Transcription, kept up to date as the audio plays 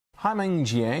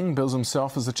Jiang bills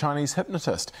himself as a Chinese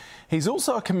hypnotist. He's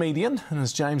also a comedian, and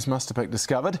as James Musterpick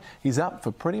discovered, he's up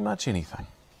for pretty much anything.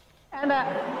 And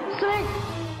swing!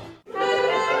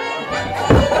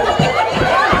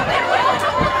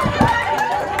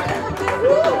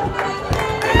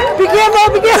 Be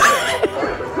careful, be careful!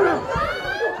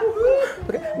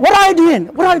 Okay. What are you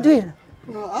doing? What are you doing?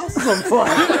 Awesome fun.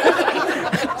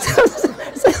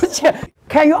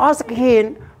 Can you ask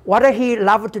him what he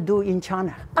loved to do in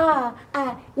China?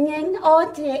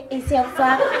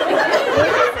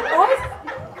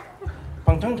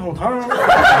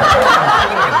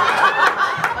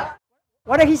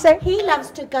 What did he say? He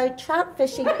loves to go trout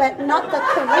fishing, but not the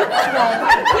correct way.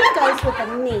 He goes with a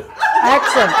net.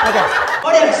 Excellent. Okay.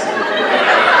 Audience.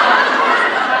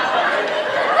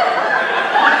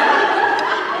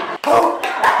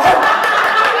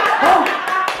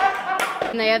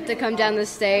 And they have to come down the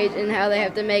stage and how they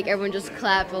have to make everyone just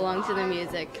clap along to the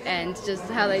music and just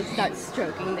how they start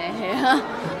stroking their hair.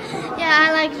 Yeah,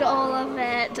 I liked all of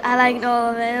it.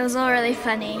 It was all really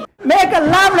funny. Make a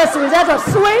lovely swing. That's a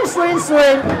swing, swing,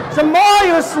 swing. The more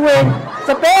you swing,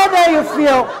 the better you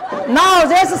feel. Now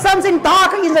there's something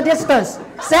dark in the distance.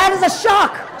 That is a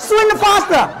shark. Swing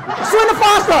faster. Swing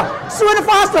faster. Swing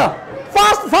faster.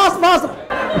 Fast, fast, fast.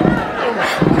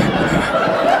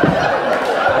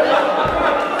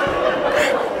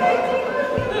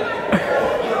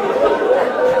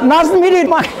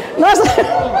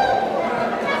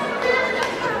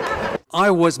 I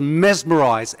was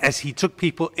mesmerized as he took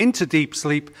people into deep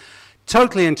sleep,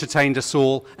 totally entertained us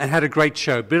all, and had a great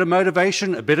show. A bit of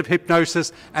motivation, a bit of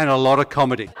hypnosis, and a lot of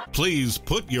comedy. Please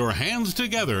put your hands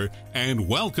together and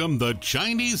welcome the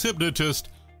Chinese hypnotist,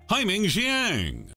 Jiang.